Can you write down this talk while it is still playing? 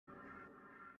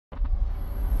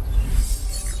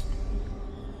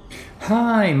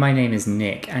Hi, my name is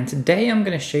Nick, and today I'm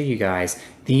going to show you guys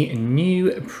the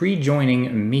new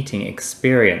pre-joining meeting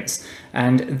experience.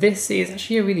 And this is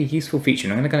actually a really useful feature,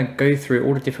 and I'm going to go through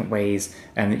all the different ways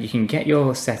that you can get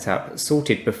your setup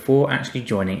sorted before actually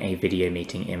joining a video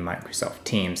meeting in Microsoft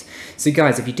Teams. So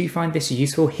guys, if you do find this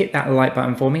useful, hit that like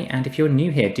button for me, and if you're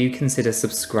new here, do consider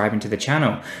subscribing to the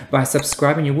channel. By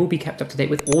subscribing, you will be kept up to date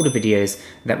with all the videos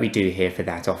that we do here for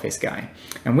That Office Guy.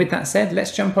 And with that said,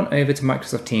 let's jump on over to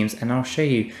Microsoft Teams and I'll show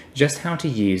you just how to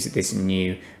use this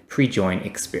new pre-join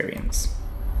experience.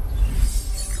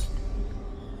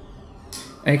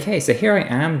 Okay, so here I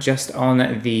am just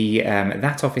on the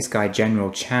That Office Guy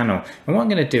general channel, and what I'm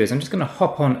going to do is I'm just going to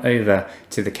hop on over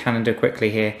to the calendar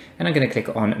quickly here, and I'm going to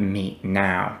click on Meet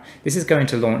Now. This is going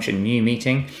to launch a new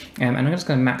meeting, and I'm just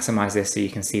going to maximize this so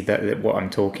you can see what I'm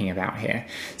talking about here.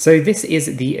 So this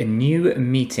is the new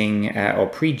meeting or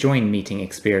pre-join meeting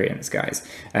experience, guys.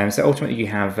 So ultimately you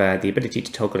have the ability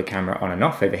to toggle the camera on and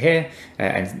off over here,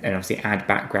 and obviously add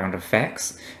background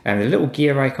effects. The little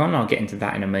gear icon, I'll get into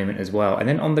that in a moment as well.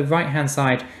 And then on the right hand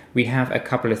side, we have a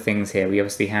couple of things here. We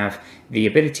obviously have the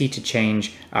ability to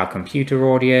change our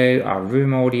computer audio, our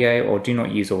room audio, or do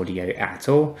not use audio at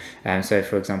all. So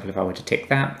for example, if I were to tick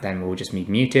that, then we'll just be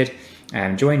muted.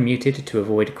 Join muted to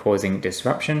avoid causing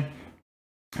disruption.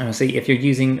 And see, if you're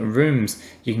using rooms,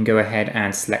 you can go ahead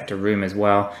and select a room as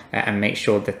well, and make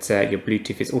sure that your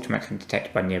Bluetooth is automatically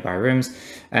detected by nearby rooms.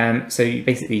 So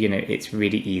basically, you know, it's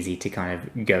really easy to kind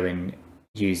of go and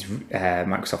use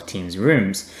Microsoft Teams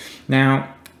rooms.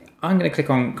 Now, I'm going to click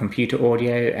on computer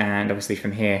audio, and obviously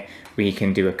from here we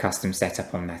can do a custom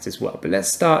setup on that as well. But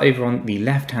let's start over on the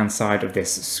left hand side of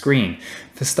this screen.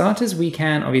 For starters, we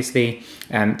can obviously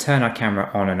turn our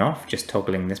camera on and off, just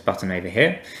toggling this button over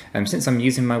here. Since I'm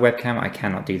using my webcam, I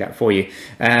cannot do that for you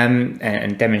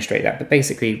and demonstrate that, but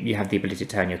basically you have the ability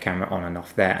to turn your camera on and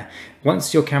off there.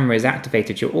 Once your camera is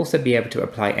activated, you'll also be able to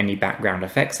apply any background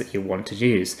effects that you want to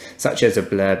use, such as a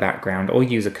blur background or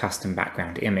use a custom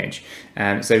background image.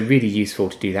 So really useful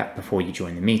to do that before you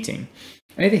join the meeting.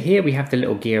 Over here we have the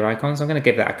little gear icon, so I'm going to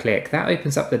give that a click. That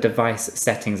opens up the device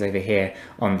settings over here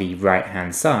on the right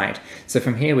hand side. So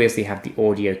from here we obviously have the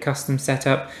audio custom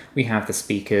setup, we have the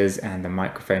speakers and the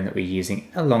microphone that we're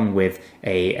using, along with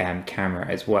a camera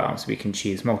as well. So we can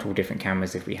choose multiple different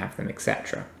cameras if we have them,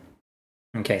 etc.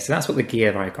 Okay, so that's what the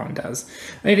gear icon does.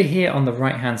 Over here on the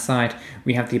right hand side,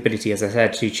 we have the ability, as I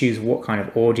said, to choose what kind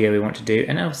of audio we want to do,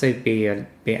 and also have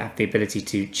the ability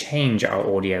to change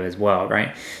our audio as well,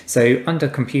 right? So under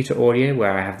computer audio,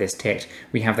 where I have this ticked,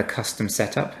 we have the custom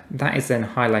setup. That is then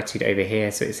highlighted over here,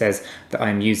 so it says that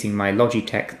I'm using my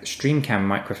Logitech StreamCam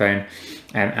microphone,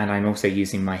 and I'm also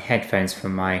using my headphones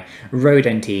from my Rode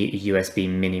NT USB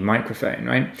mini microphone,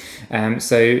 right?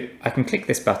 So I can click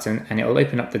this button and it will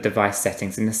open up the device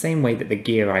settings in the same way that the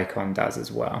gear icon does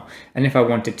as well. And if I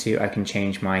wanted to, I can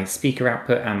change my speaker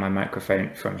output and my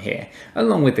microphone from here,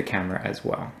 along with the camera as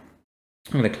well.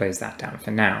 I'm going to close that down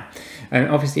for now.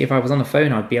 Obviously, if I was on a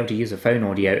phone, I'd be able to use a phone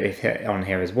audio on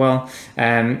here as well,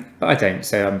 but I don't,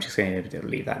 so I'm just going to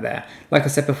leave that there. Like I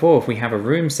said before, if we have a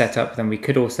room set up, then we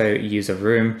could also use a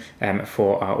room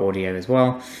for our audio as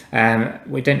well.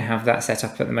 We don't have that set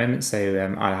up at the moment,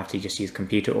 so I'll have to just use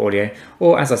computer audio,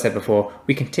 or as I said before,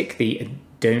 we can tick the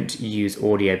don't use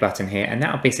audio button here, and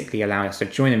that will basically allow us to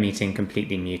join a meeting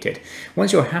completely muted.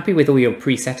 Once you're happy with all your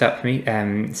pre-set up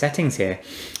settings here,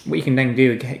 what you can then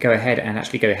do, go ahead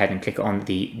and click on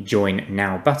the Join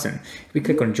Now button. If we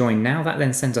click on Join Now, that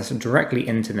then sends us directly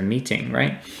into the meeting,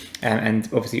 right? And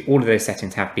obviously all of those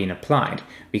settings have been applied.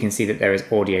 We can see that there is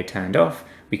audio turned off.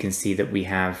 We can see that we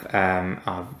have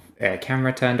our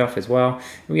camera turned off as well.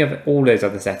 We have all those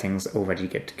other settings already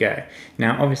good to go.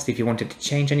 Now obviously if you wanted to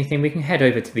change anything, we can head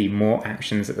over to the More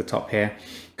Actions at the top here,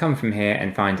 come from here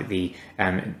and find the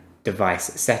device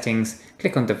settings,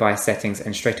 click on device settings,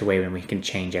 and straight away when we can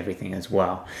change everything as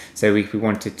well. So if we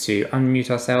wanted to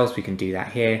unmute ourselves, we can do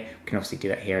that here. We can obviously do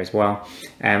that here as well.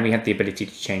 And we have the ability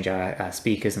to change our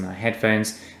speakers and our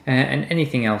headphones and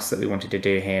anything else that we wanted to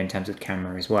do here in terms of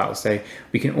camera as well. So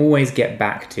we can always get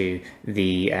back to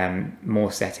the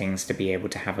more settings to be able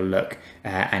to have a look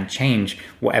and change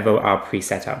whatever our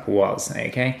pre-set up was,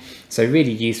 okay? So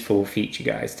really useful feature,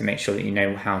 guys, to make sure that you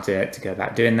know how to go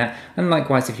about doing that. And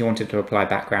likewise, if you wanted to apply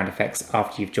background effects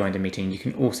after you've joined a meeting, you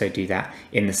can also do that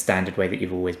in the standard way that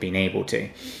you've always been able to.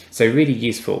 So really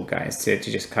useful, guys, to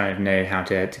just kind of know how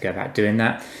to go about doing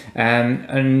that.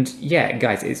 And yeah,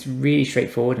 guys, it's really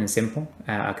straightforward and simple.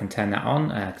 I can turn that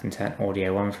on, I can turn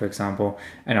audio on, for example,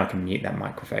 and I can mute that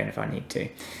microphone if I need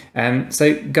to.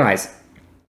 So guys,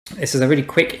 This is a really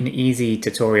quick and easy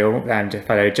tutorial to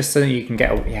follow, just so that you can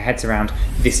get your heads around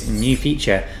this new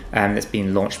feature that's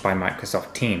been launched by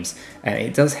Microsoft Teams.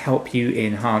 It does help you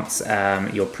enhance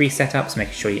your pre-setups,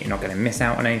 making sure you're not going to miss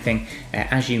out on anything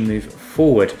as you move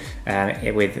forward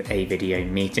with a video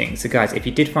meeting. So guys, if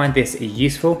you did find this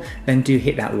useful, then do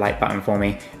hit that like button for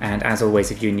me. And as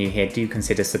always, if you're new here, do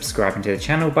consider subscribing to the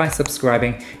channel. By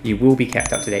subscribing, you will be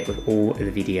kept up to date with all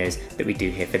the videos that we do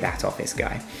here for That Office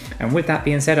Guy. And with that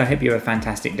being said, I hope you have a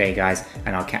fantastic day, guys,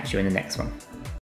 and I'll catch you in the next one.